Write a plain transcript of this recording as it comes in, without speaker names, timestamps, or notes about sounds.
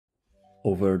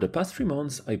Over the past 3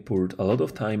 months, I poured a lot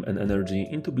of time and energy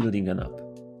into building an app,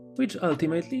 which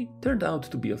ultimately turned out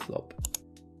to be a flop.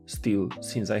 Still,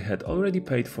 since I had already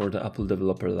paid for the Apple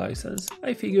developer license,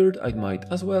 I figured I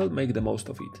might as well make the most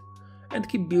of it and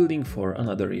keep building for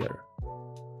another year.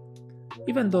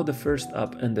 Even though the first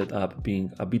app ended up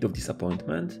being a bit of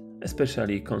disappointment,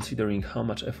 especially considering how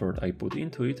much effort I put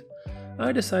into it,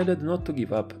 I decided not to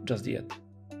give up just yet.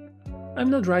 I'm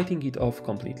not writing it off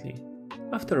completely.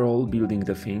 After all, building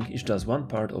the thing is just one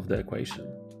part of the equation.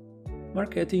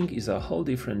 Marketing is a whole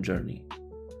different journey.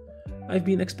 I've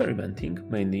been experimenting,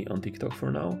 mainly on TikTok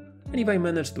for now, and if I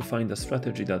manage to find a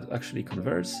strategy that actually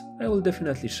converts, I will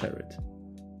definitely share it.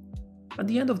 At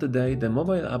the end of the day, the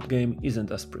mobile app game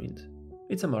isn't a sprint.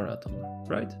 It's a marathon,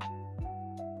 right?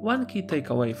 One key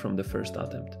takeaway from the first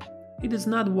attempt. It is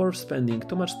not worth spending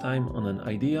too much time on an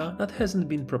idea that hasn't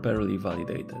been properly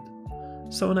validated.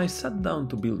 So when I sat down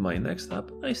to build my next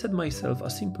app, I set myself a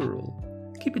simple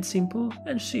rule. Keep it simple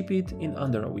and ship it in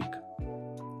under a week.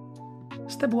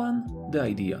 Step 1. The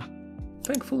idea.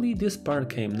 Thankfully, this part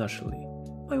came naturally.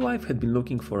 My wife had been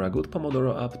looking for a good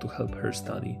Pomodoro app to help her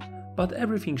study, but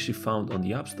everything she found on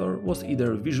the App Store was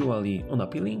either visually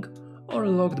unappealing or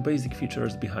locked basic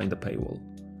features behind a paywall.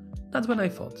 That's when I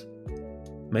thought,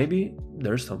 maybe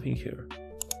there's something here.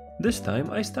 This time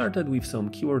I started with some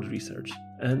keyword research,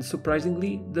 and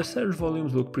surprisingly, the search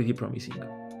volumes look pretty promising.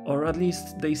 Or at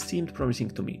least they seemed promising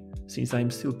to me, since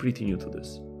I'm still pretty new to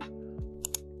this.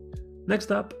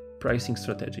 Next up, pricing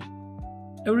strategy.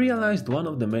 I realized one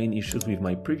of the main issues with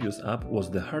my previous app was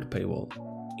the hard paywall.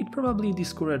 It probably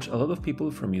discouraged a lot of people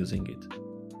from using it.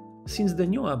 Since the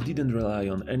new app didn't rely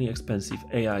on any expensive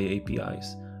AI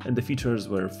APIs and the features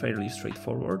were fairly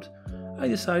straightforward, I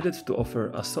decided to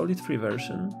offer a solid free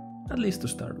version, at least to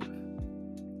start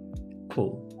with.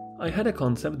 Cool. I had a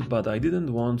concept, but I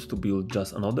didn't want to build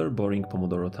just another boring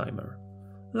Pomodoro timer.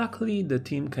 Luckily, the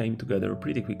team came together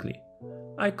pretty quickly.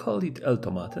 I called it El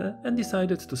Tomate and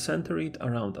decided to center it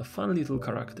around a fun little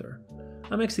character,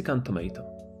 a Mexican tomato.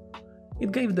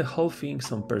 It gave the whole thing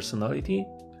some personality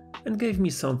and gave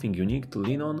me something unique to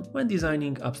lean on when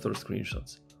designing App Store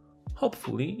screenshots.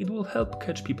 Hopefully, it will help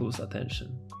catch people's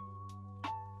attention.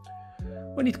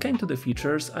 When it came to the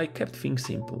features, I kept things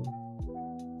simple.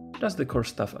 Just the core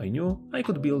stuff I knew I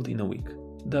could build in a week.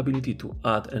 The ability to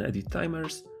add and edit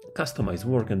timers, customize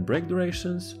work and break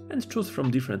durations, and choose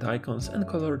from different icons and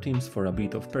color themes for a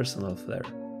bit of personal flair.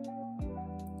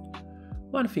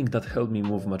 One thing that helped me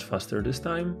move much faster this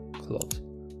time, Claude.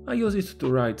 I use it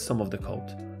to write some of the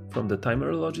code, from the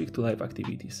timer logic to live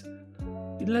activities.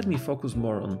 It let me focus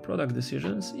more on product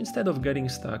decisions instead of getting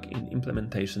stuck in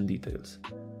implementation details.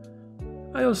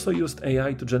 I also used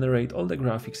AI to generate all the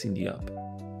graphics in the app.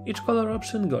 Each color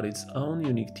option got its own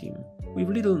unique theme, with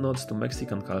little nods to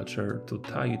Mexican culture to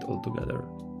tie it all together.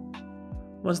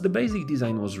 Once the basic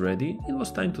design was ready, it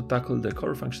was time to tackle the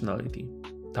core functionality,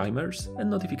 timers and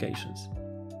notifications.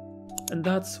 And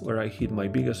that's where I hit my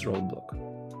biggest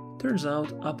roadblock. Turns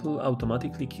out Apple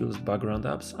automatically kills background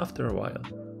apps after a while,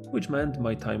 which meant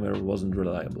my timer wasn't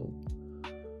reliable.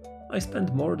 I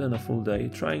spent more than a full day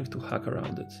trying to hack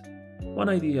around it. One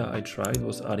idea I tried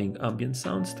was adding ambient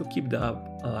sounds to keep the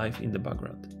app alive in the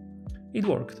background. It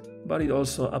worked, but it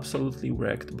also absolutely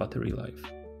wrecked battery life.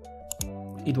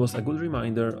 It was a good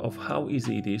reminder of how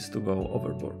easy it is to go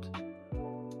overboard.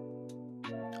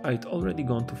 I'd already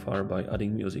gone too far by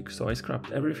adding music, so I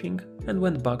scrapped everything and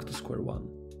went back to square one.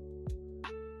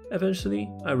 Eventually,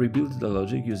 I rebuilt the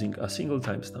logic using a single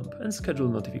timestamp and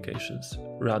scheduled notifications,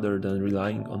 rather than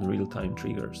relying on real-time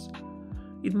triggers.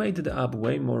 It made the app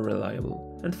way more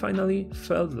reliable, and finally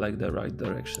felt like the right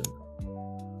direction.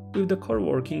 With the core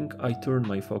working, I turned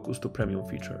my focus to premium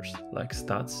features, like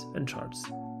stats and charts.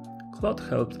 Claude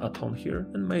helped a ton here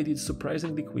and made it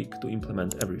surprisingly quick to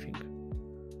implement everything.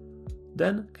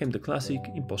 Then came the classic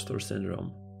imposter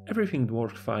syndrome. Everything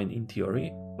worked fine in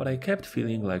theory, but I kept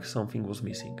feeling like something was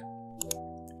missing.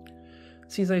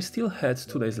 Since I still had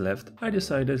 2 days left, I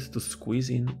decided to squeeze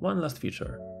in one last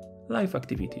feature, live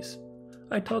activities.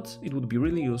 I thought it would be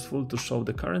really useful to show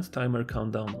the current timer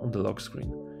countdown on the lock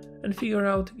screen, and figure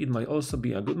out it might also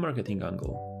be a good marketing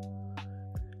angle.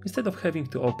 Instead of having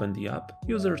to open the app,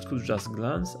 users could just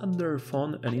glance at their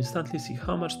phone and instantly see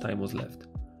how much time was left.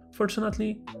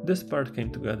 Fortunately, this part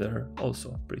came together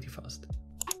also pretty fast.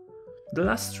 The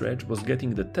last stretch was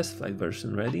getting the test flight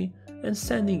version ready and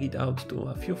sending it out to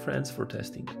a few friends for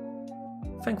testing.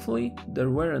 Thankfully, there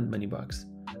weren't many bugs,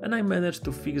 and I managed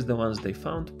to fix the ones they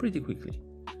found pretty quickly.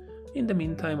 In the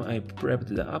meantime, I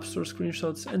prepped the App Store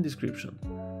screenshots and description.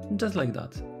 Just like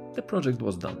that, the project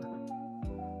was done.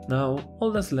 Now,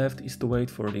 all that's left is to wait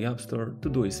for the App Store to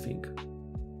do its thing.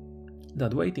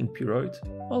 That waiting period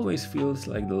always feels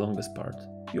like the longest part.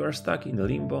 You are stuck in a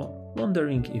limbo,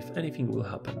 wondering if anything will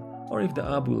happen, or if the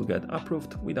app will get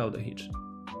approved without a hitch.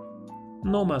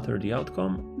 No matter the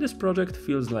outcome, this project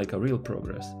feels like a real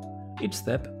progress. Each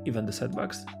step, even the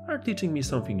setbacks, are teaching me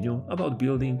something new about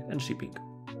building and shipping.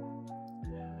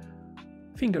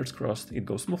 Fingers crossed it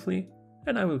goes smoothly,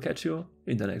 and I will catch you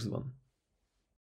in the next one.